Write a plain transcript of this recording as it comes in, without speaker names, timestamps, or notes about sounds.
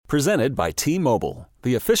Presented by T-Mobile,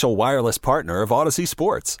 the official wireless partner of Odyssey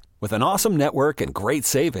Sports. With an awesome network and great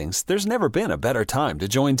savings, there's never been a better time to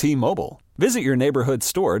join T-Mobile. Visit your neighborhood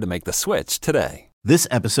store to make the switch today. This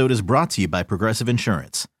episode is brought to you by Progressive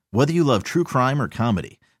Insurance. Whether you love true crime or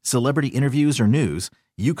comedy, celebrity interviews or news,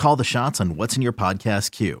 you call the shots on what's in your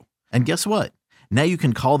podcast queue. And guess what? Now you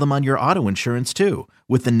can call them on your auto insurance too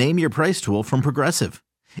with the Name Your Price tool from Progressive.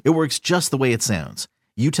 It works just the way it sounds.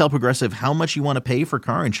 You tell Progressive how much you want to pay for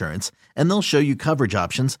car insurance, and they'll show you coverage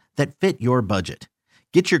options that fit your budget.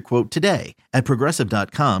 Get your quote today at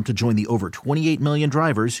Progressive.com to join the over 28 million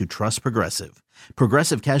drivers who trust Progressive.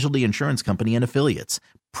 Progressive Casualty Insurance Company and Affiliates.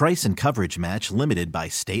 Price and coverage match limited by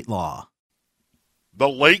state law. The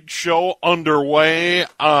Lake Show underway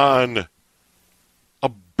on a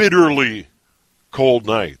bitterly cold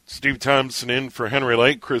night. Steve Thompson in for Henry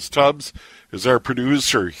Lake. Chris Tubbs is our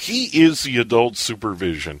producer. He is the adult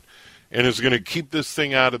supervision and is going to keep this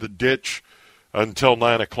thing out of the ditch until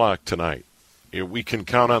 9 o'clock tonight. We can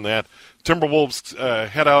count on that. Timberwolves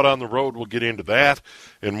head out on the road. We'll get into that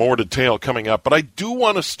in more detail coming up. But I do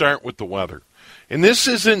want to start with the weather. And this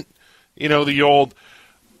isn't, the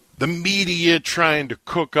media trying to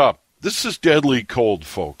cook up. This is deadly cold,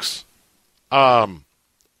 folks.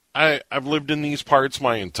 I've lived in these parts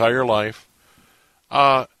my entire life.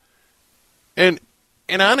 And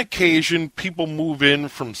on occasion, people move in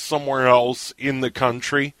from somewhere else in the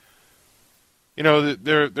country.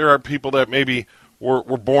 There are people that maybe were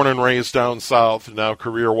born and raised down south and now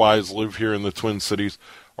career-wise live here in the Twin Cities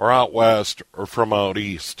or out west or from out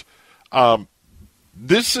east.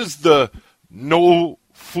 This is the no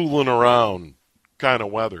fooling around kind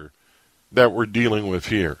of weather that we're dealing with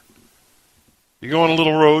here. You go on a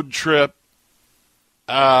little road trip,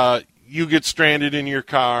 you get stranded in your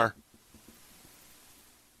car,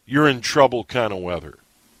 you're in trouble kind of weather.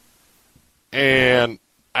 And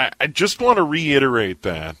I just want to reiterate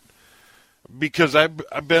that because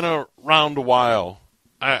I've been around a while.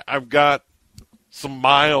 I've got some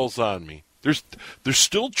miles on me. There's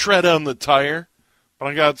still tread on the tire, but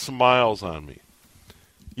I got some miles on me.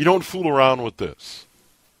 You don't fool around with this.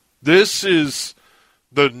 This is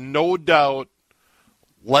the no doubt,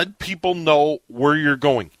 let people know where you're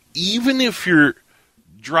going. Even if you're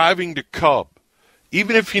driving to Cub,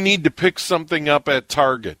 even if you need to pick something up at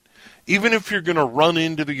Target, even if you're going to run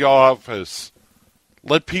into the office,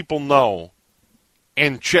 let people know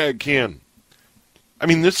and check in. I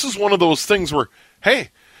mean, this is one of those things where,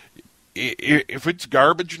 hey, if it's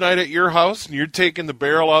garbage night at your house and you're taking the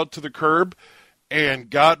barrel out to the curb and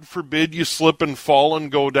God forbid you slip and fall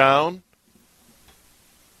and go down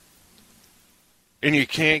and you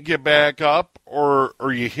can't get back up or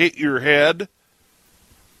you hit your head,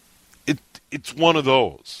 it's one of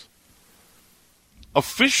those.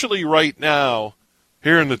 Officially right now,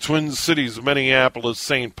 here in the Twin Cities of Minneapolis,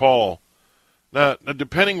 St. Paul, now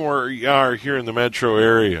depending where you are here in the metro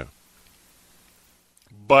area,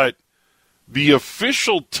 but the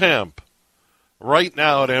official temp right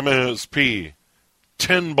now at MSP,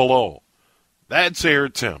 10 below. That's air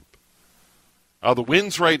temp. The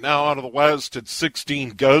winds right now out of the west at 16,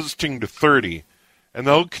 gusting to 30, and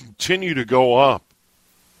they'll continue to go up.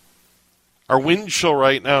 Our wind chill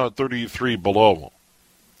right now at 33 below.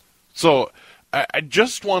 So I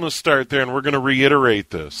just want to start there, and we're going to reiterate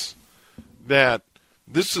this, that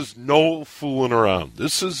this is no fooling around.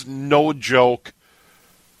 This is no joke.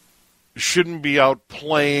 Shouldn't be out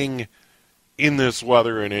playing in this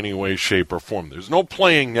weather in any way, shape, or form. There's no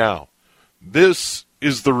playing now. This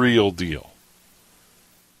is the real deal.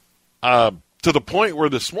 To the point where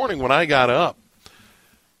this morning when I got up,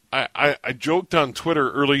 I joked on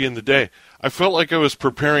Twitter early in the day. I felt like I was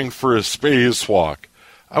preparing for a spacewalk.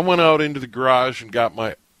 I went out into the garage and got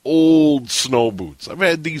my old snow boots. I've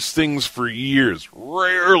had these things for years.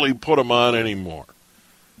 Rarely put them on anymore.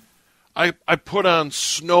 I put on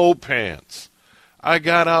snow pants. I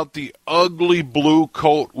got out the ugly blue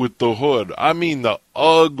coat with the hood. I mean the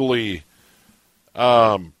ugly,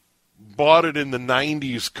 bought it in the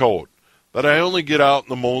 90s coat that I only get out in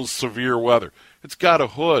the most severe weather. It's got a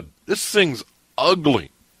hood. This thing's ugly.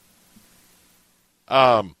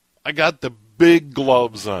 I got the big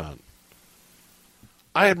gloves on.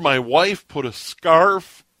 I had my wife put a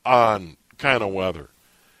scarf on kind of weather.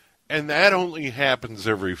 And that only happens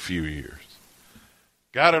every few years.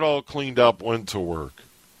 Got it all cleaned up, went to work.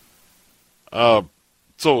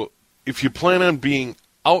 So if you plan on being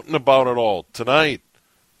out and about at all tonight,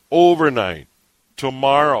 overnight,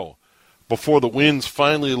 tomorrow, before the winds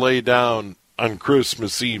finally lay down on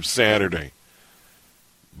Christmas Eve, Saturday,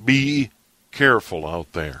 be careful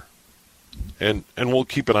out there. And we'll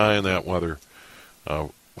keep an eye on that weather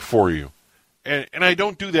for you. And I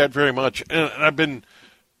don't do that very much. And I've been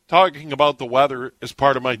talking about the weather as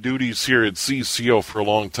part of my duties here at CCO for a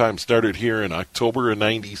long time. Started here in October of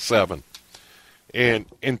 97. And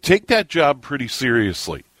take that job pretty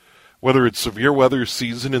seriously. Whether it's severe weather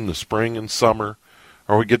season in the spring and summer,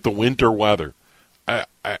 or we get the winter weather.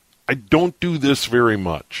 I don't do this very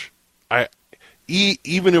much.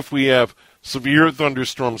 Even if we have severe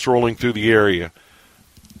thunderstorms rolling through the area,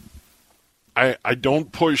 I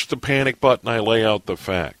don't push the panic button. I lay out the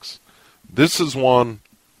facts. This is one,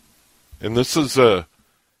 and this is a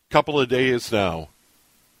couple of days now,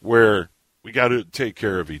 where we got to take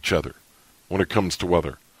care of each other when it comes to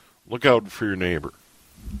weather. Look out for your neighbor,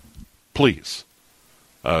 please,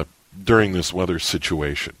 during this weather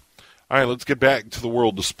situation. All right, let's get back to the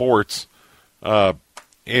world of sports and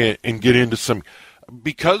get into some.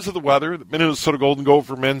 Because of the weather, the Minnesota Golden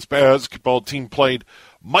Gopher men's basketball team played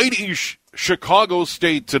mighty Chicago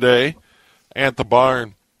State today at the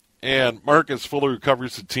Barn. And Marcus Fuller, who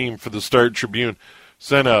covers the team for the Star-Tribune,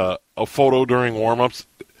 sent a photo during warm-ups.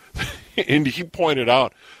 And he pointed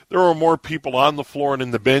out there were more people on the floor and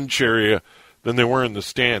in the bench area than there were in the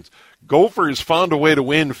stands. Gophers found a way to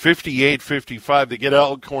win 58-55 to get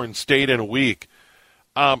Elkhorn State in a week.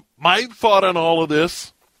 My thought on all of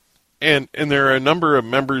this, and there are a number of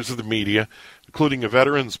members of the media, including a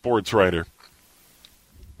veteran sports writer,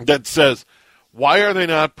 that says, why are they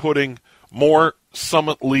not putting more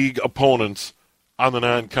Summit League opponents on the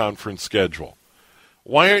non-conference schedule?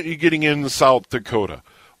 Why aren't you getting in South Dakota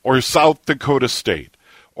or South Dakota State?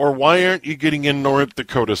 Or why aren't you getting in North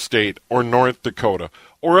Dakota State or North Dakota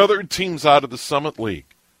or other teams out of the Summit League?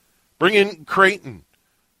 Bring in Creighton.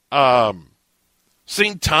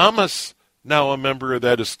 St. Thomas, now a member of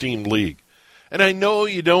that esteemed league. And I know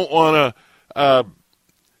you don't want to,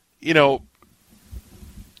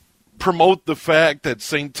 promote the fact that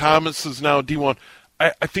St. Thomas is now D1.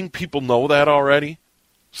 I think people know that already.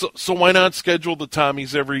 So why not schedule the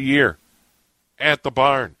Tommies every year at the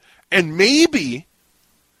Barn? And maybe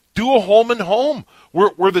do a home and home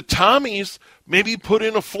where the Tommies maybe put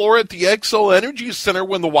in a floor at the XO Energy Center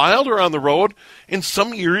when the Wild are on the road. In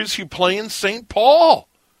some years you play in St. Paul.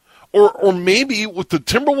 Or maybe with the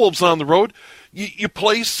Timberwolves on the road, you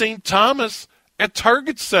play St. Thomas at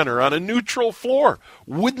Target Center on a neutral floor.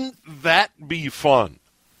 Wouldn't that be fun?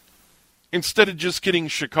 Instead of just getting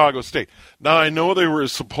Chicago State. Now, I know they were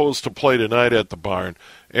supposed to play tonight at the Barn,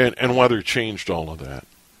 and weather changed all of that.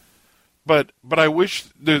 But I wish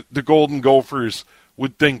the Golden Gophers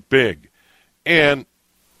would think big and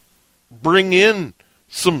bring in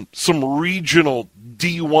some regional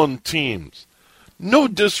D1 teams. No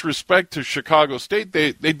disrespect to Chicago State.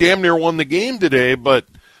 They damn near won the game today, but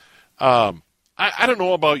I don't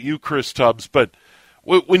know about you, Chris Tubbs, but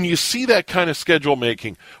when you see that kind of schedule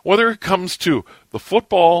making, whether it comes to the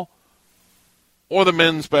football or the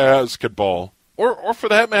men's basketball, or for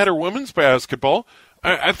that matter, women's basketball,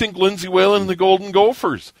 I think Lindsey Whalen and the Golden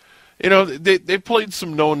Gophers, they played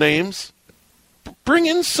some no-names. Bring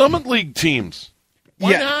in Summit League teams.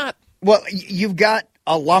 Why not? Well, you've got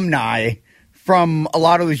alumni from a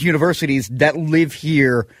lot of those universities that live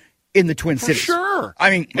here in the Twin Cities. Sure. I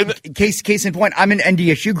mean, case in point, I'm an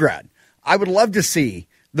NDSU grad. I would love to see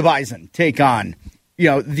the Bison take on,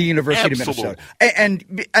 the University of Minnesota.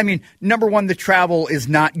 And I mean, number one, the travel is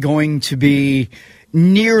not going to be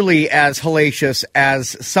nearly as hellacious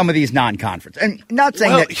as some of these non-conference. And not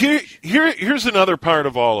saying that. Here's another part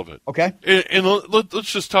of all of it. Okay. And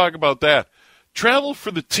let's just talk about that. Travel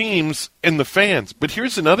for the teams and the fans. But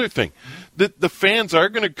here's another thing. The fans are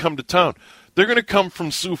going to come to town. They're going to come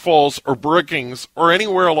from Sioux Falls or Brookings or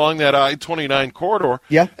anywhere along that I-29 corridor.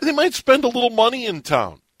 Yeah. And they might spend a little money in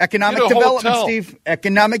town. Economic development, Steve.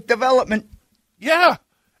 Economic development. Yeah,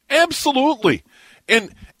 absolutely.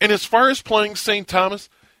 And as far as playing St. Thomas,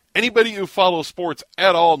 anybody who follows sports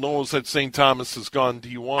at all knows that St. Thomas has gone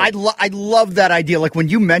D1. I love that idea. Like, when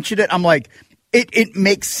you mentioned it, I'm like, it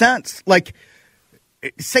makes sense. Like,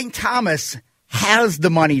 St. Thomas has the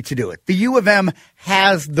money to do it. The U of M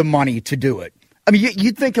has the money to do it. I mean,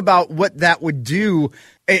 you think about what that would do.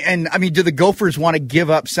 And I mean, do the Gophers want to give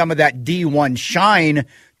up some of that D1 shine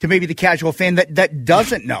to maybe the casual fan that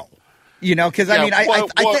doesn't know? Because I mean, I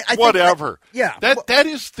think whatever. That that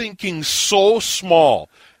is thinking so small,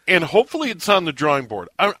 and hopefully it's on the drawing board.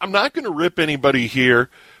 I'm not going to rip anybody here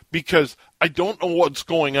because I don't know what's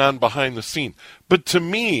going on behind the scenes. But to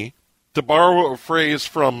me, to borrow a phrase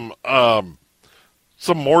from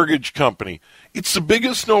some mortgage company, it's the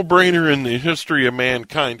biggest no-brainer in the history of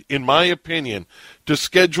mankind, in my opinion, to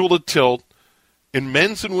schedule a tilt in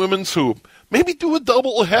men's and women's hoop maybe do a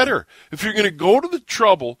double header. If you're going to go to the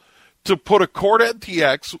trouble to put a court at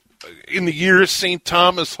TX in the year St.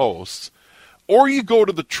 Thomas hosts, or you go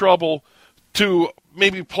to the trouble to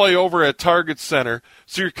maybe play over at Target Center,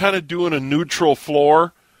 so you're kind of doing a neutral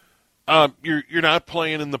floor. You're not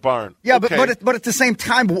playing in the barn. Yeah, okay. but at the same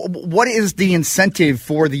time, what is the incentive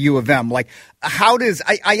for the U of M? Like, how does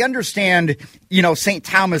I understand? St.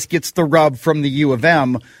 Thomas gets the rub from the U of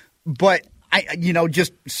M, but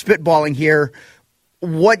just spitballing here,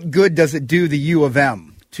 what good does it do the U of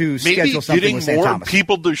M to schedule something with St. Thomas? Maybe getting more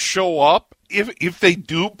people to show up. If they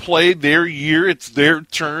do play their year, it's their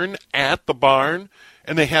turn at the barn,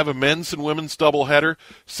 and they have a men's and women's doubleheader,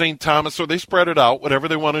 St. Thomas, or they spread it out, whatever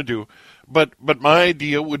they want to do. But my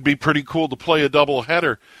idea would be pretty cool to play a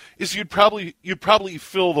doubleheader. Is you'd probably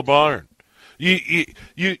fill the barn.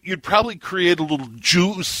 You'd probably create a little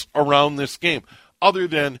juice around this game, other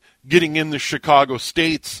than getting in the Chicago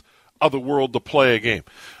States of the world to play a game.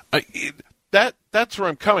 That's where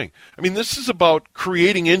I'm coming. I mean, this is about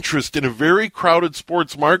creating interest in a very crowded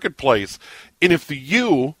sports marketplace. And if the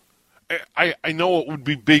U, I know it would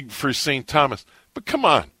be big for St. Thomas, but come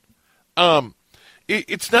on.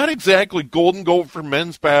 It's not exactly Golden Gopher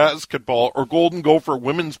men's basketball or Golden Gopher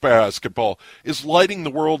women's basketball is lighting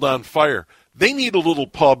the world on fire. They need a little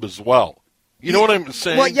pub as well. You know what I'm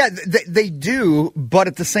saying? Well, yeah, they do, but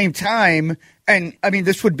at the same time, and I mean,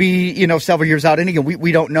 this would be, several years out. And again,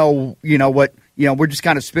 we don't know, what, we're just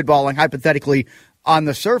kind of spitballing hypothetically on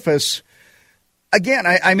the surface. Again,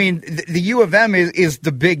 I mean, the U of M is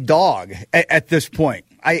the big dog at this point.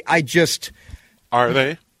 I just. Are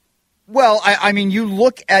they? Well, I mean, you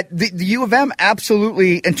look at the U of M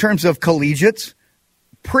absolutely, in terms of collegiates,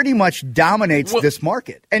 pretty much dominates this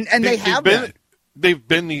market. And they have been. They've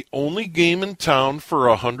been the only game in town for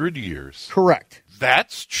 100 years. Correct.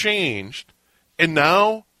 That's changed, and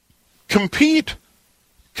now compete.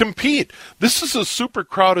 This is a super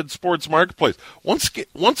crowded sports marketplace.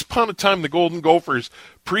 Once upon a time, the Golden Gophers,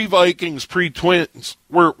 pre-Vikings, pre-Twins,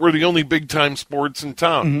 were the only big-time sports in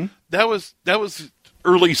town. Mm-hmm. That was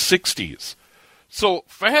early 60s. So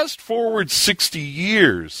fast forward 60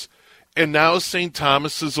 years, and now St.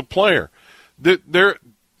 Thomas is a player.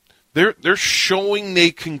 They're showing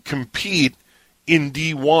they can compete in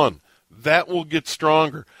D1. That will get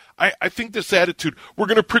stronger. I think this attitude, we're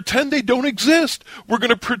going to pretend they don't exist. We're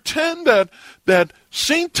going to pretend that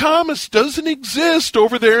St. Thomas doesn't exist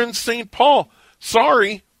over there in St. Paul.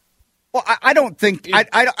 Sorry. Well, I don't think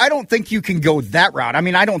I don't think you can go that route. I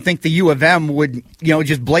mean, I don't think the U of M would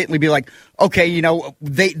just blatantly be like, okay,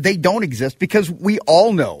 they don't exist, because we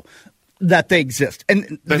all know that they exist,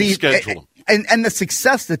 and then schedule them. And the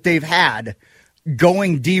success that they've had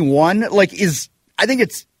going D1, I think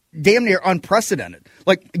it's damn near unprecedented.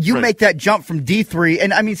 Like, you right. Make that jump from D3,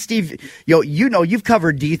 and I mean, Steve, you've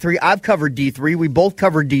covered D3, I've covered D3, we both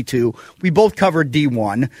covered D2, we both covered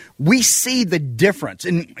D1. We see the difference,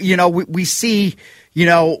 and we see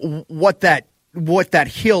what that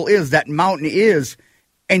hill is, that mountain is,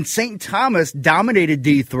 and St. Thomas dominated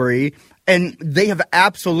D3, and they have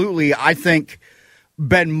absolutely, I think,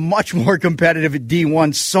 been much more competitive at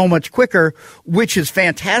D1 so much quicker, which is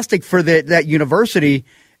fantastic for that university.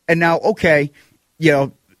 And now, okay,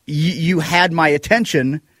 you had my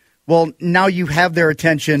attention. Well, now you have their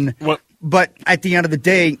attention. What? But at the end of the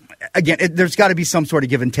day, again, there's got to be some sort of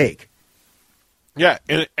give and take. Yeah,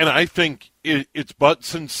 and I think it's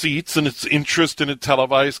butts and seats, and it's interest in a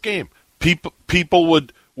televised game. People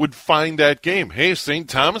would find that game. Hey, St.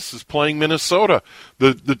 Thomas is playing Minnesota.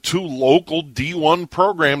 The two local D1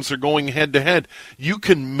 programs are going head-to-head. You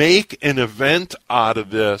can make an event out of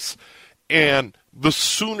this, and the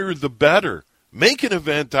sooner the better. Make an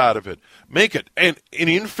event out of it. Make it. And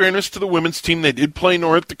in fairness to the women's team, they did play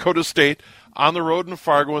North Dakota State on the road in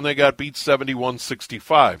Fargo, and they got beat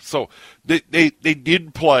 71-65. So they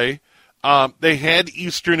did play. They had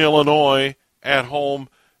Eastern Illinois at home,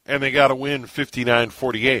 and they got a win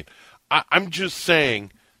 59-48. I'm just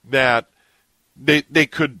saying that they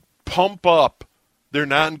could pump up their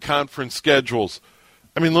non-conference schedules.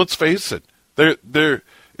 I mean, let's face it. They're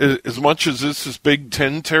as much as this is Big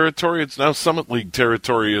Ten territory, it's now Summit League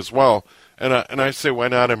territory as well. And I say, why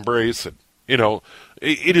not embrace it?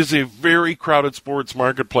 It is a very crowded sports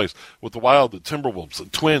marketplace with the Wild, the Timberwolves, the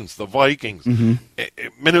Twins, the Vikings,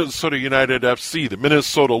 Minnesota United FC, the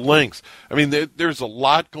Minnesota Lynx. I mean, there's a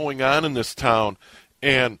lot going on in this town,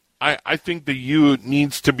 and I think the U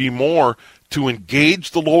needs to be more to engage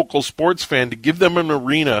the local sports fan, to give them an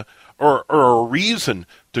arena or a reason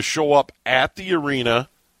to show up at the arena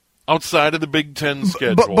outside of the Big Ten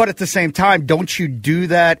schedule. But at the same time, don't you do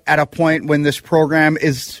that at a point when this program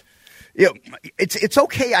is it's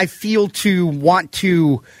okay, I feel, to want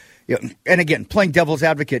to, and again, playing devil's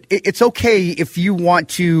advocate, it's okay if you want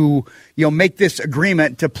to, make this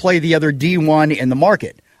agreement to play the other D1 in the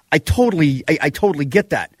market. I totally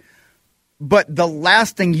get that. But the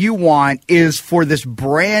last thing you want is for this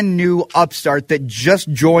brand new upstart that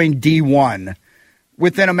just joined D1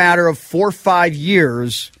 within a matter of 4 or 5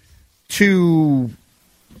 years to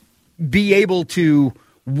be able to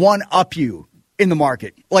one-up you in the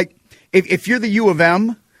market. Like, if you're the U of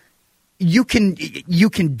M, you can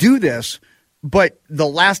do this, but the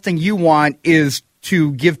last thing you want is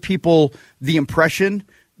to give people the impression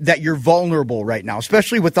that you're vulnerable right now,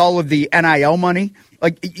 especially with all of the NIL money.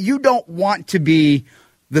 Like, you don't want to be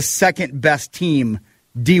the second best team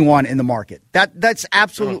D1 in the market. That's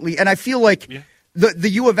absolutely, and I feel like the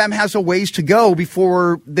U of M has a ways to go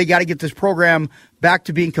before they got to get this program back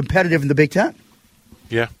to being competitive in the Big Ten.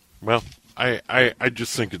 Yeah, well, I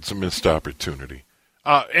just think it's a missed opportunity.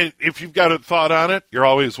 And if you've got a thought on it, you're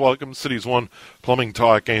always welcome. Cities 1 Plumbing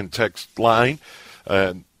Talk and Text line.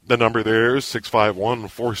 The number there is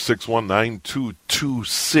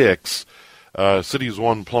 651-461-9226. Cities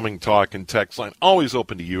 1 Plumbing Talk and Text line. Always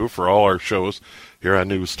open to you for all our shows here on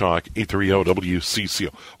News Talk 830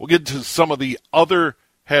 WCCO. We'll get to some of the other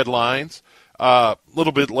headlines a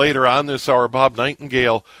little bit later on this hour. Bob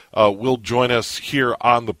Nightingale will join us here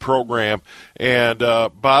on the program, and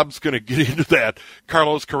Bob's going to get into that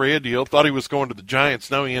Carlos Correa deal. Thought he was going to the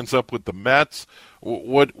Giants. Now he ends up with the Mets.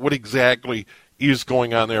 What exactly is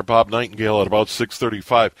going on there? Bob Nightingale at about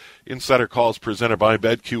 6:35. Insider Calls presented by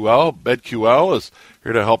BetQL. BetQL is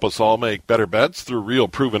here to help us all make better bets through real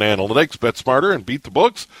proven analytics. Bet smarter and beat the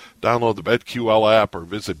books. Download the BetQL app or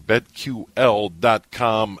visit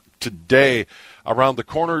BetQL.com today. Around the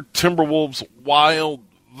corner, Timberwolves, Wild,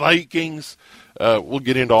 Vikings. We'll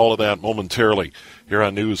get into all of that momentarily here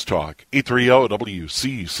on News Talk 830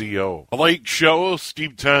 WCCO. The Lake Show,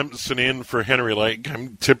 Steve Thompson in for Henry Lake.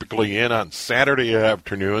 I'm typically in on Saturday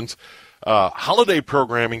afternoons. Holiday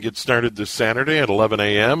programming gets started this Saturday at 11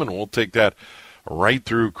 a.m., and we'll take that right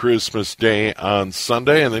through Christmas Day on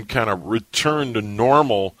Sunday and then kind of return to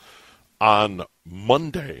normal on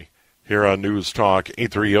Monday here on News Talk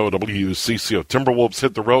 830 WCCO. Timberwolves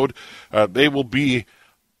hit the road. They will be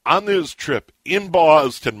on this trip in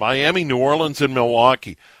Boston, Miami, New Orleans, and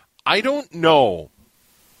Milwaukee. I don't know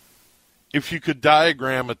if you could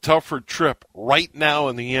diagram a tougher trip right now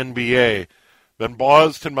in the NBA than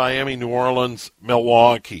Boston, Miami, New Orleans,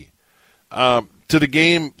 Milwaukee. To the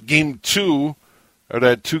game 2, or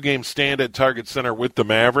that 2-game stand at Target Center with the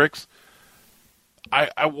Mavericks.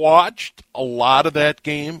 I watched a lot of that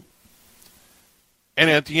game, and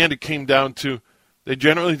at the end it came down to they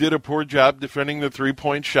generally did a poor job defending the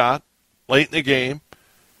three-point shot late in the game,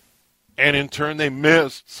 and in turn they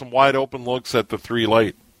missed some wide-open looks at the three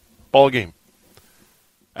late. Ball game.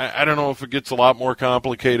 I don't know if it gets a lot more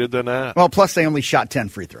complicated than that. Well, plus they only shot 10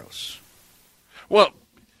 free throws. Well,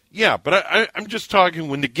 yeah, but I'm just talking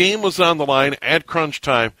when the game was on the line at crunch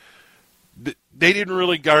time, they didn't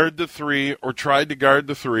really guard the three or tried to guard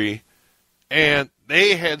the three, and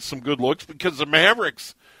they had some good looks because the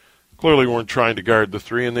Mavericks clearly weren't trying to guard the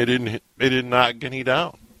three, and they did not get any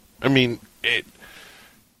down. I mean,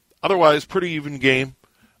 otherwise, pretty even game.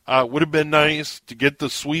 Would have been nice to get the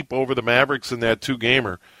sweep over the Mavericks in that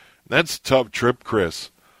 2-gamer. That's a tough trip, Chris.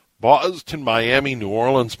 Boston, Miami, New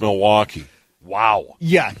Orleans, Milwaukee. Wow.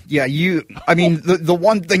 Yeah. The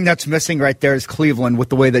one thing that's missing right there is Cleveland with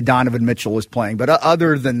the way that Donovan Mitchell is playing. But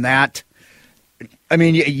other than that, I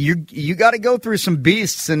mean, you got to go through some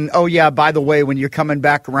beasts. And, oh, yeah, by the way, when you're coming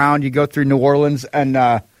back around, you go through New Orleans and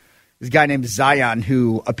this guy named Zion,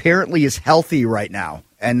 who apparently is healthy right now.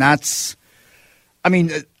 And that's, I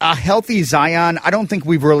mean, a healthy Zion, I don't think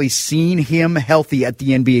we've really seen him healthy at the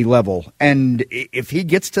NBA level. And if he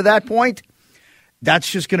gets to that point,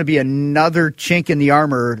 that's just going to be another chink in the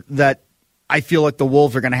armor that I feel like the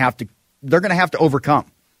Wolves are going to have to, they're going to have to overcome.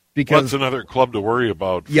 Because that's another club to worry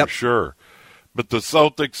about for sure. But the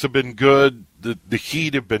Celtics have been good. The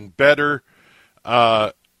Heat have been better.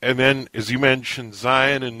 And then, as you mentioned,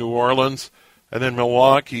 Zion in New Orleans, and then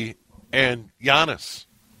Milwaukee and Giannis.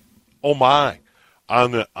 Oh, my,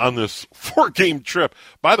 on this 4-game trip.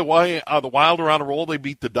 By the way, the Wild are on a roll. They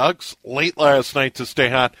beat the Ducks late last night to stay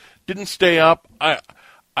hot. Didn't stay up.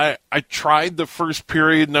 I tried the first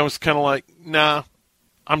period, and I was kind of like, nah,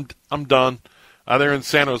 I'm done. They're in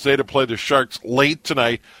San Jose to play the Sharks late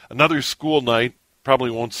tonight. Another school night. Probably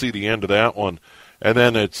won't see the end of that one. And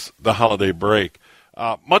then it's the holiday break.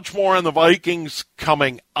 Much more on the Vikings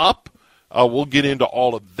coming up. We'll get into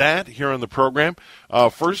all of that here on the program.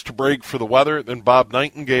 First, to break for the weather, then Bob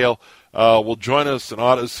Nightingale will join us, an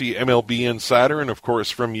Odyssey MLB insider, and, of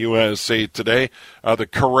course, from USA Today. The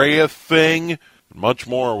Correa thing, and much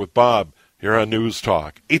more with Bob here on News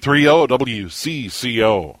Talk, 830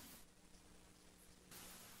 WCCO.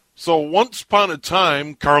 So once upon a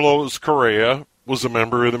time, Carlos Correa was a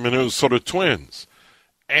member of the Minnesota Twins.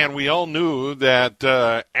 And we all knew that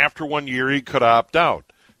after 1 year he could opt out.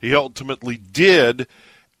 He ultimately did,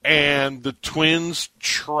 and the Twins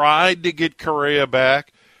tried to get Correa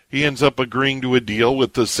back. He ends up agreeing to a deal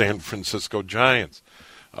with the San Francisco Giants.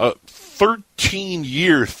 A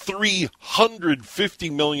 13-year,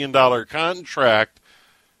 $350 million contract.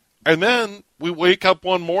 And then we wake up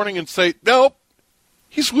one morning and say, nope,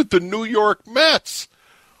 he's with the New York Mets.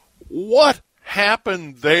 What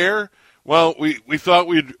happened there? Well, we thought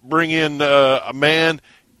we'd bring in a man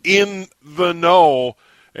in the know,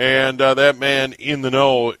 and that man in the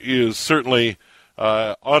know is certainly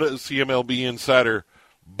Odyssey MLB insider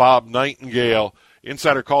Bob Nightingale.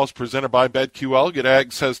 Insider Calls presented by BetQL. Get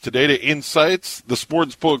access today to insights the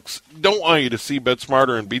sports books don't want you to see. Bet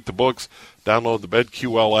smarter and beat the books. Download the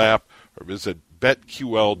BetQL app or visit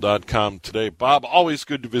BetQL.com today. Bob, always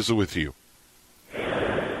good to visit with you.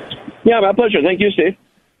 Yeah, my pleasure. Thank you, Steve.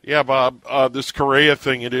 Yeah, Bob, this Correa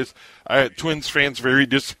thing, it is. Twins fans very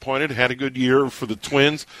disappointed. Had a good year for the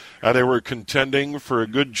Twins. They were contending for a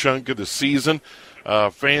good chunk of the season.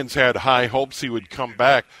 Fans had high hopes he would come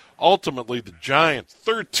back. Ultimately, the Giants,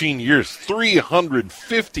 13 years,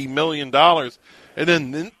 $350 million. And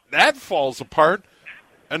then that falls apart,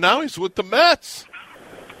 and now he's with the Mets.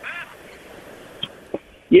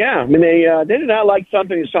 Yeah, I mean, they did not like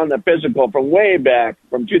something that's on the physical from way back,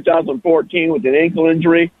 from 2014 with an ankle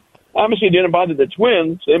injury. Obviously, it didn't bother the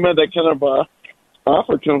Twins. They made that kind of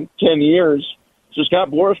offer to him 10 years. So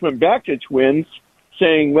Scott Boras went back to Twins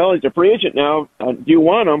saying, well, he's a free agent now. Do you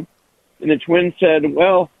want him? And the Twins said,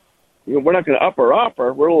 well, we're not going to up our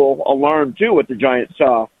offer. We're a little alarmed, too, what the Giants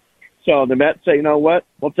saw. So the Mets say, you know what,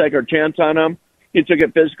 we'll take our chance on him. He took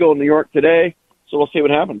it physical in New York today, so we'll see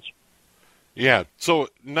what happens. Yeah, so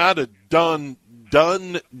not a done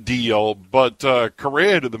deal, but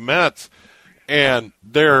Correa to the Mets, and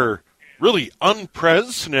their really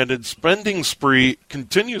unprecedented spending spree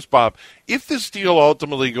continues, Bob. If this deal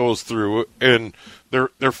ultimately goes through and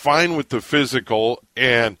they're fine with the physical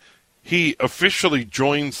and he officially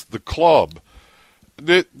joins the club,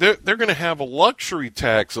 they're going to have a luxury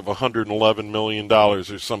tax of $111 million or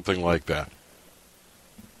something like that.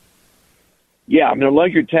 Yeah, I mean, a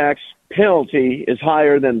luxury tax penalty is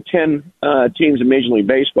higher than 10 teams in Major League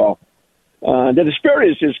Baseball. The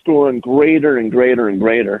disparity is just growing greater and greater and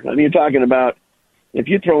greater. I mean, you're talking about if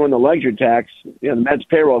you throw in the luxury tax, the Mets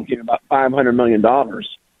payroll is about $500 million.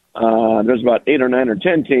 There's about 8 or 9 or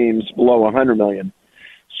 10 teams below $100 million.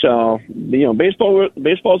 So,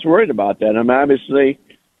 baseball's worried about that. I mean, obviously,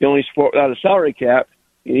 the only sport without a salary cap,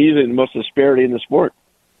 usually the most disparity in the sport.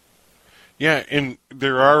 Yeah, and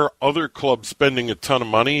there are other clubs spending a ton of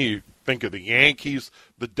money. You think of the Yankees.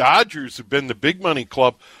 The Dodgers have been the big money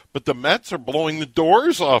club, but the Mets are blowing the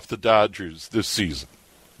doors off the Dodgers this season.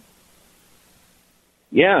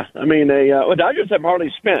 Yeah, I mean, Dodgers have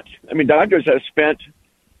hardly spent. I mean, Dodgers have spent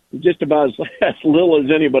just about as little as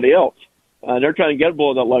anybody else. They're trying to get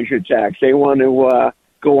below the luxury tax. They want to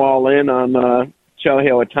go all in on Shohei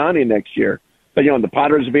Ohtani next year. But, the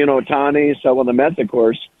Padres are being Ohtani, so will the Mets, of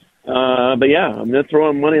course. But, yeah, I mean, they're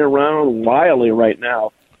throwing money around wildly right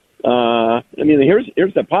now. I mean,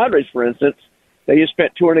 here's the Padres, for instance. They just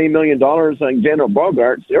spent $280 million on Daniel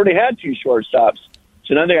Bogarts. They already had 2 shortstops.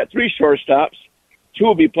 So now they got 3 shortstops. 2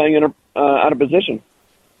 will be playing out of position.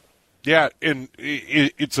 Yeah, and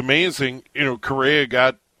it's amazing. Correa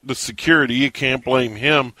got the security. You can't blame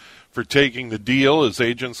him for taking the deal. His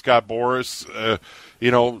agent, Scott Boras,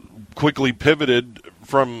 quickly pivoted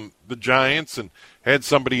from the Giants and had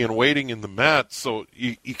somebody in waiting in the Mets. So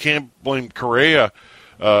you can't blame Correa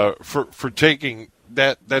for taking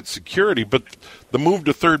that security. But the move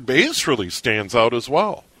to third base really stands out as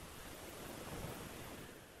well.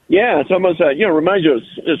 Yeah, it's almost, reminds you,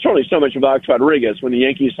 it's certainly so much of Alex Rodriguez when the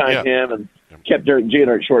Yankees signed him and kept Derek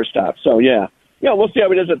Jeter at shortstop. So, yeah, we'll see how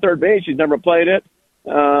he does at third base. He's never played it.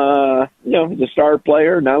 He's a star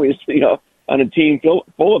player. Now he's, on a team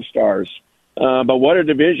full of stars. But what a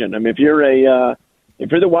division. I mean, if you're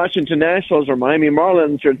the Washington Nationals or Miami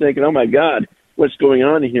Marlins, you're thinking, oh, my God, what's going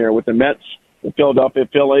on here with the Mets, the Philadelphia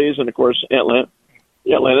Phillies, and, of course, Atlanta.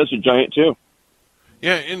 Yeah, Atlanta's a giant, too.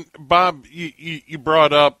 Yeah, and, Bob, you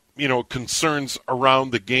brought up, concerns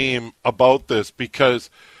around the game about this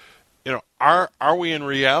because, are we in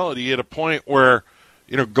reality at a point where,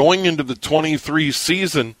 going into the 23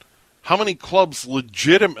 season, how many clubs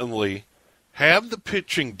legitimately have the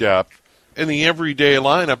pitching depth and the everyday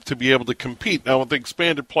lineup to be able to compete. Now, with the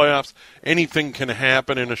expanded playoffs, anything can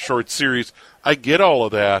happen in a short series. I get all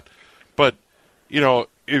of that. But,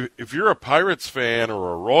 if you're a Pirates fan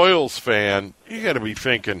or a Royals fan, you got to be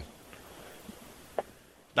thinking,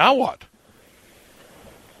 now what?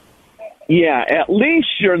 Yeah, at least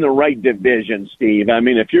you're in the right division, Steve. I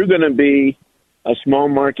mean, if you're going to be a small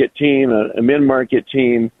market team, a mid-market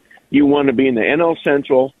team, you want to be in the NL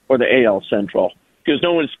Central or the AL Central because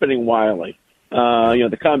no one's spinning wildly.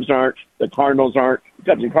 The Cubs aren't, the Cardinals aren't. The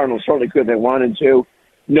Cubs and Cardinals certainly could if they wanted to.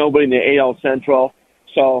 Nobody in the AL Central.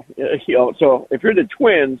 So, so if you're the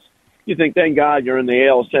Twins, you think, thank God you're in the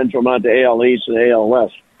AL Central, not the AL East and the AL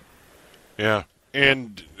West. Yeah,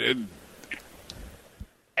 and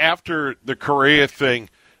after the Correa thing,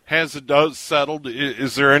 has the dust settled?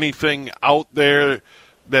 Is there anything out there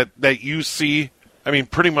that you see? I mean,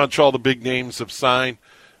 pretty much all the big names have signed.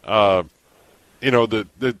 The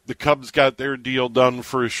Cubs got their deal done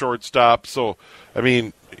for a shortstop. So, I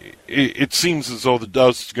mean, it seems as though the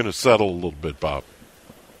dust is going to settle a little bit, Bob.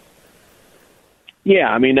 Yeah,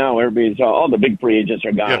 I mean, now all the big free agents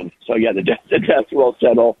are gone. Yep. So, yeah, the dust will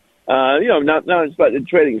settle. Not about the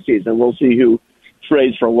trading season. We'll see who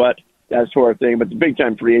trades for what, that sort of thing. But the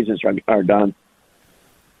big-time free agents are done.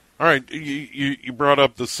 All right, you brought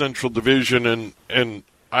up the Central Division, and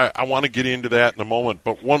I want to get into that in a moment.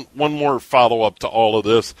 But one more follow-up to all of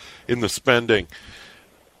this in the spending.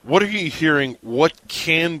 What are you hearing? What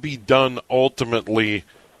can be done ultimately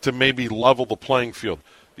to maybe level the playing field?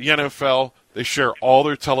 The NFL, they share all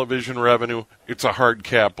their television revenue. It's a hard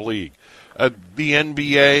cap league. The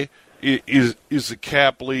NBA is a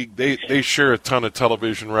cap league. They share a ton of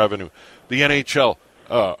television revenue. The NHL,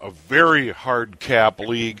 a very hard cap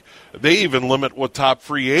league. They even limit what top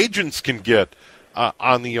free agents can get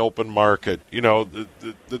on the open market.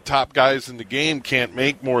 The top guys in the game can't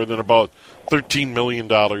make more than about $13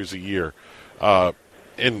 million a year.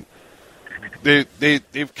 And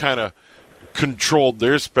they've kind of controlled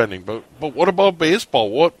their spending. But what about baseball?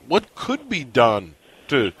 What could be done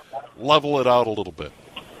to level it out a little bit?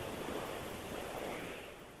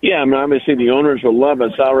 Yeah, I mean, obviously the owners will love a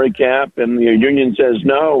salary cap, and the union says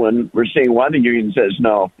no, and we're seeing why the union says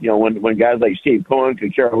no. When guys like Steve Cohen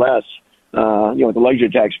could care less, what the luxury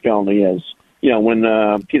tax penalty is. When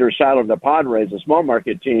Peter Seidler of the Padres, a small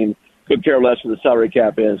market team, could care less what the salary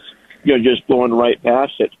cap is. Just blowing right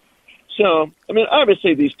past it. So, I mean,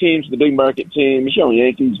 obviously these teams, the big market teams,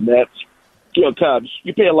 Yankees, Mets, Cubs,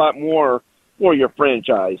 you pay a lot more for your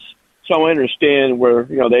franchise. So I understand where,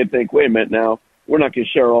 they think, wait a minute now, we're not going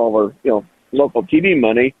to share all our, local TV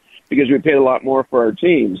money because we paid a lot more for our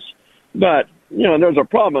teams. But, there's a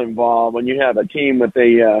problem involved when you have a team with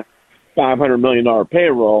a $500 million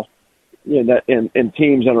payroll, and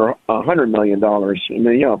teams under $100 million. I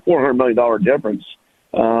mean, $400 million difference.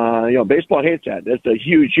 Baseball hates that. That's a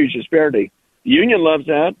huge, huge disparity. The union loves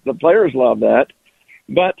that. The players love that.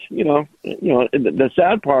 But, the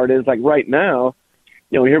sad part is, like right now,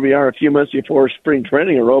 here we are a few months before spring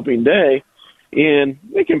training or opening day, and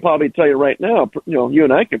we can probably tell you right now, you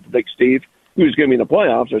and I can predict, Steve, who's going to be in the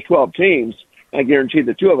playoffs. There's 12 teams. I guarantee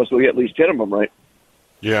the two of us will get at least 10 of them right.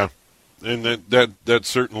 Yeah, and that's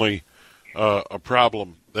certainly a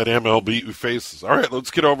problem that MLB faces. All right,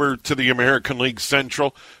 let's get over to the American League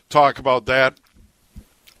Central, talk about that.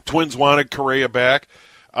 Twins wanted Correa back.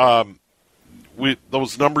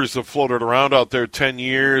 Those numbers have floated around out there, 10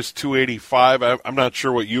 years, $285. I'm not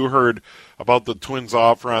sure what you heard about the Twins'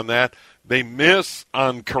 offer on that. They miss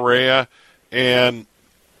on Correa, and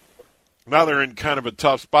now they're in kind of a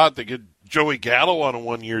tough spot. They get Joey Gallo on a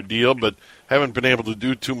one-year deal, but haven't been able to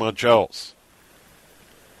do too much else.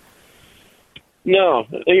 No,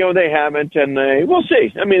 they haven't, and we'll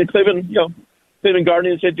see. I mean, Cleveland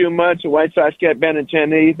Guardians didn't do much. The White Sox got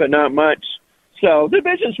Benintendi, but not much. So the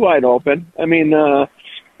division's wide open. I mean,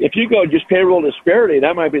 if you go just payroll disparity,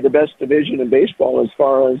 that might be the best division in baseball as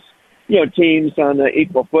far as teams on the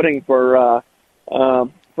equal footing for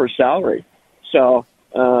salary. So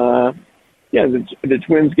the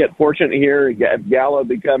Twins get fortunate here. If Gallo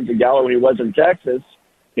becomes a Gallo when he was in Texas,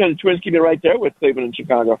 the Twins can be right there with Cleveland and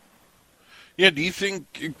Chicago. Yeah, do you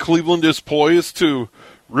think Cleveland is poised to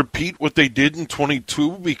repeat what they did in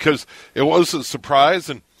 22? Because it was a surprise,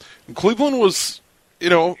 and Cleveland was,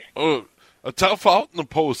 a tough out in the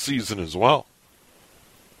postseason as well.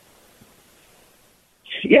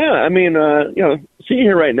 Yeah, I mean, seeing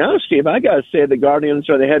here right now, Steve, I got to say the Guardians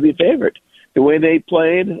are the heavy favorite. The way they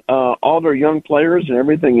played, all their young players and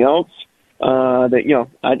everything else, I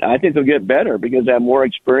think they'll get better because they have more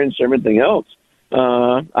experience and everything else.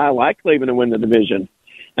 I like Cleveland to win the division.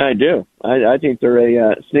 I do. I think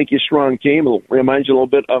they're a sneaky strong team. It reminds you a little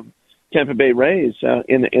bit of Tampa Bay Rays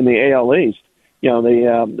in the AL East.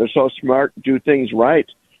 They're so smart, do things right.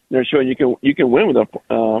 They're showing you can win with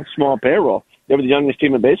a small payroll. They were the youngest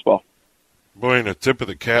team in baseball. Boy, and a tip of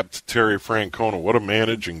the cap to Terry Francona. What a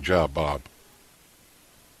managing job, Bob.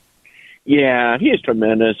 Yeah, he is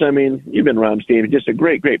tremendous. I mean, you've been around Steve. Just a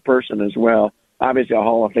great, great person as well. Obviously, a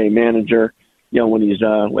Hall of Fame manager. When he's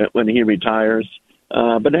when he retires.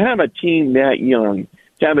 But to have a team that young,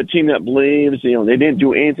 to have a team that believes, they didn't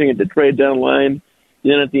do anything at the trade deadline.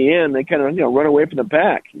 Then at the end, they kind of run away from the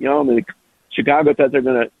pack. Chicago thought they're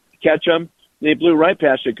going to catch them. They blew right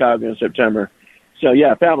past Chicago in September. So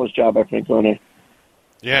yeah, fabulous job by Francona.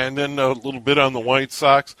 Yeah, and then a little bit on the White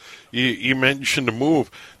Sox. You mentioned a move.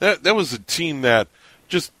 That was a team that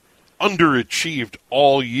just underachieved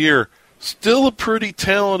all year. Still a pretty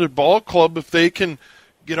talented ball club if they can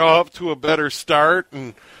get off to a better start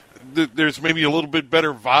and there's maybe a little bit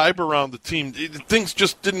better vibe around the team. Things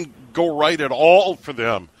just didn't go right at all for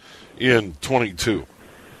them in 22.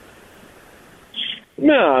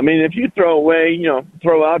 No, I mean, if you throw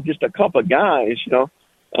out just a couple of guys,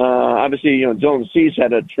 obviously, Dylan Cease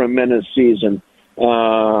had a tremendous season.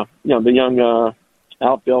 The young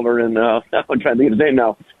outfielder and I'm trying to think of his name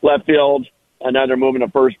now, left field, and now they're moving to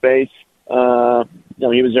first base. He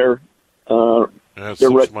was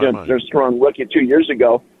their strong rookie 2 years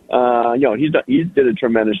ago. He did a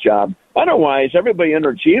tremendous job. Otherwise, everybody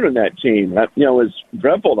underachieved on that team. It was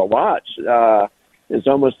dreadful to watch. It's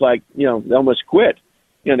almost like, they almost quit.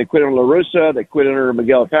 They quit under La Russa. They quit under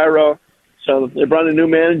Miguel Cairo. So they brought a new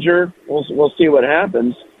manager. We'll see what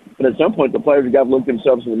happens. But at some point, the players have got to look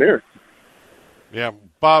themselves in the mirror. Yeah,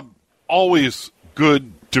 Bob, always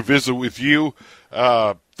good to visit with you.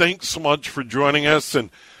 Thanks so much for joining us. And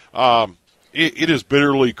it is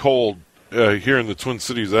bitterly cold here in the Twin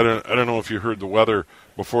Cities. I don't know if you heard the weather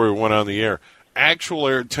before we went on the air. Actual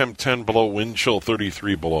air temp 10 below, wind chill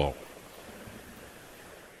 33 below.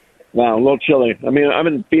 Wow, a little chilly. I mean, I'm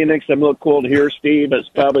in Phoenix. I'm a little cold here, Steve. It's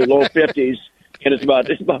probably low 50s, and it's about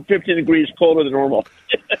 15 degrees colder than normal.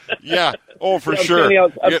 Yeah, for I'm sure.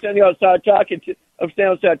 Standing outside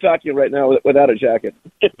talking right now without a jacket.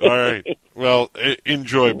 All right. Well,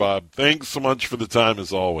 enjoy, Bob. Thanks so much for the time,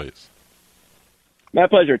 as always. My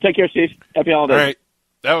pleasure. Take care, Steve. Happy holidays. All right.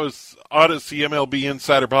 That was Odyssey MLB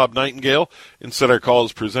insider Bob Nightingale. Insider Call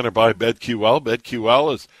is presented by BetQL.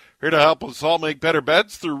 BetQL is here to help us all make better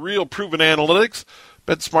bets through real proven analytics.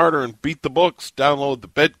 Bet smarter and beat the books. Download the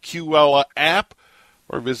BetQL app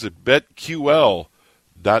or visit BetQL.com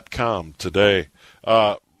today.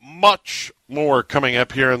 Much more coming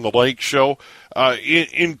up here in the Lake Show,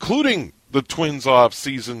 including the Twins off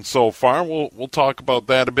season so far. We'll talk about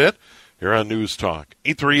that a bit here on News Talk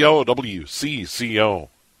 830 WCCO.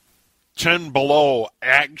 10 below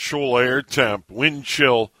actual air temp. Wind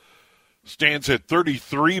chill stands at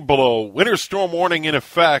 33 below. Winter storm warning in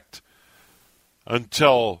effect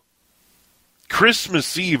until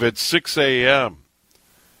Christmas Eve at 6 a.m.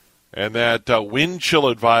 And that wind chill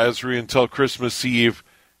advisory until Christmas Eve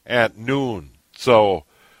at noon. So,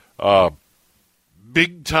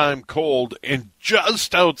 big time cold, and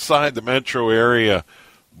just outside the metro area,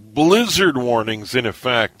 blizzard warnings in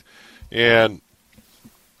effect. And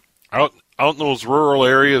out in those rural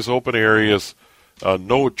areas, open areas,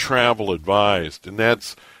 no travel advised. And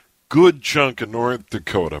that's good chunk of North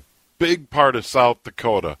Dakota, big part of South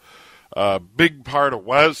Dakota, big part of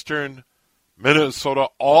western Minnesota,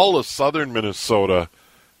 all of southern Minnesota,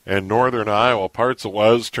 and northern Iowa, parts of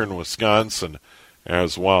western Wisconsin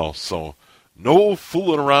as well. So no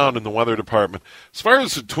fooling around in the weather department. As far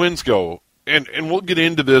as the Twins go, and we'll get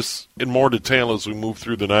into this in more detail as we move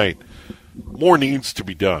through the night, more needs to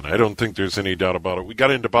be done. I don't think there's any doubt about it. We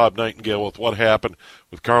got into Bob Nightingale with what happened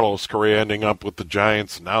with Carlos Correa ending up with the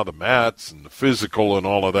Giants, and now the Mets, and the physical and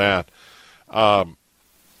all of that.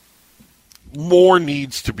 More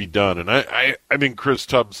needs to be done, and I think Chris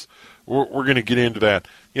Tubbs, we're going to get into that.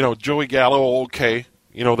 Joey Gallo, okay.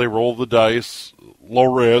 They roll the dice,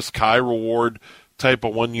 low risk, high reward type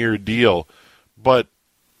of 1-year deal. But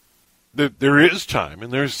there is time,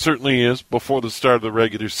 and there certainly is, before the start of the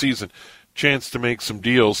regular season, chance to make some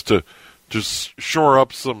deals to just shore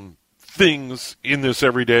up some things in this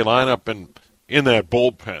everyday lineup and in that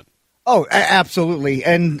bullpen. Oh, absolutely.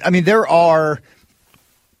 And, I mean, I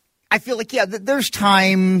feel like, there's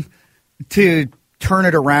time to turn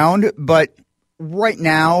it around, but right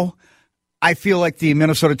now, I feel like the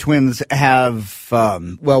Minnesota Twins have,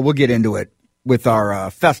 we'll get into it with our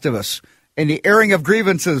Festivus and the airing of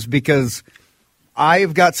grievances, because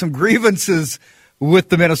I've got some grievances with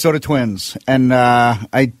the Minnesota Twins, and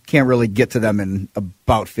I can't really get to them in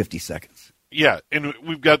about 50 seconds. Yeah, and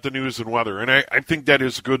we've got the news and weather, and I think that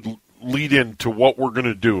is a good lead-in to what we're going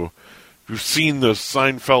to do. If you've seen the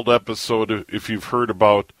Seinfeld episode, if you've heard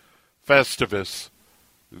about Festivus,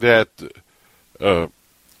 that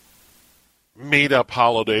made-up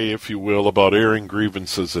holiday, if you will, about airing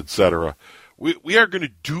grievances, etc. We are going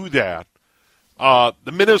to do that.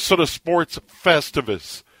 The Minnesota Sports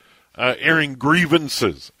Festivus, airing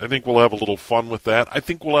grievances. I think we'll have a little fun with that. I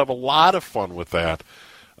think we'll have a lot of fun with that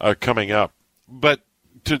coming up. But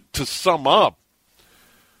to sum up,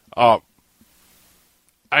 I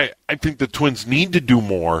think the Twins need to do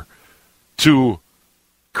more to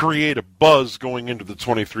create a buzz going into the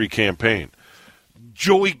 23 campaign.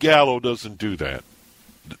 Joey Gallo doesn't do that.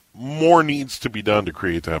 More needs to be done to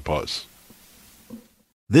create that buzz.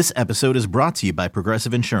 This episode is brought to you by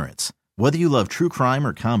Progressive Insurance. Whether you love true crime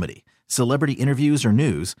or comedy, celebrity interviews or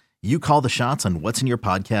news, you call the shots on what's in your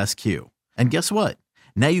podcast queue. And guess what?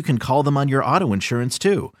 Now you can call them on your auto insurance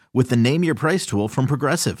too with the Name Your Price tool from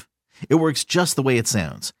Progressive. It works just the way it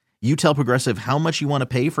sounds. You tell Progressive how much you want to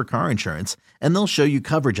pay for car insurance, and they'll show you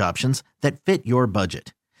coverage options that fit your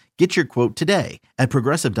budget. Get your quote today at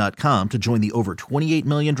Progressive.com to join the over 28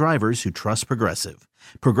 million drivers who trust Progressive.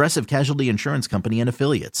 Progressive Casualty Insurance Company and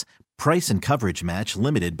Affiliates. Price and coverage match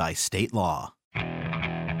limited by state law.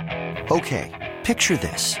 Okay, picture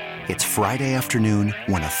this. It's Friday afternoon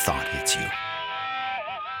when a thought hits you.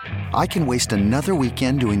 I can waste another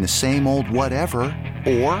weekend doing the same old whatever,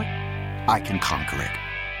 or I can conquer it.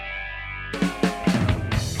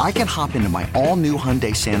 I can hop into my all-new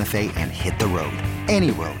Hyundai Santa Fe and hit the road. Any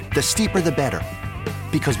road. The steeper, the better.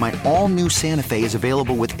 Because my all-new Santa Fe is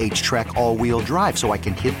available with H-Track all-wheel drive, so I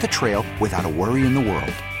can hit the trail without a worry in the world.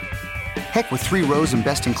 Heck, with 3 rows and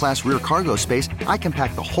best-in-class rear cargo space, I can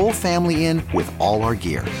pack the whole family in with all our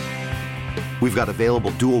gear. We've got available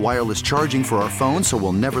dual wireless charging for our phones, so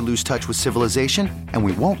we'll never lose touch with civilization, and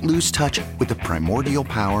we won't lose touch with the primordial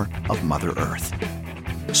power of Mother Earth.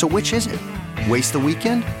 So which is it? Waste the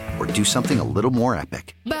weekend or do something a little more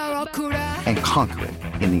epic? And conquer it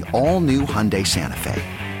in the all-new Hyundai Santa Fe.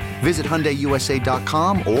 Visit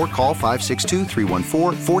HyundaiUSA.com or call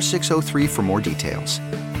 562-314-4603 for more details.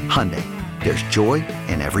 Hyundai, there's joy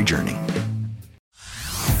in every journey.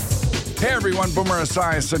 Hey everyone, Boomer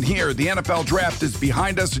Esiason here. The NFL Draft is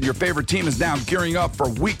behind us and your favorite team is now gearing up for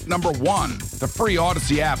week number 1. The free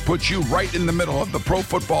Odyssey app puts you right in the middle of the pro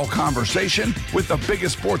football conversation with the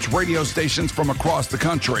biggest sports radio stations from across the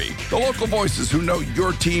country. The local voices who know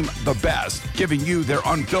your team the best, giving you their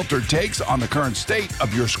unfiltered takes on the current state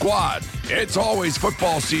of your squad. It's always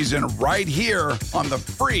football season right here on the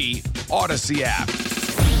free Odyssey app.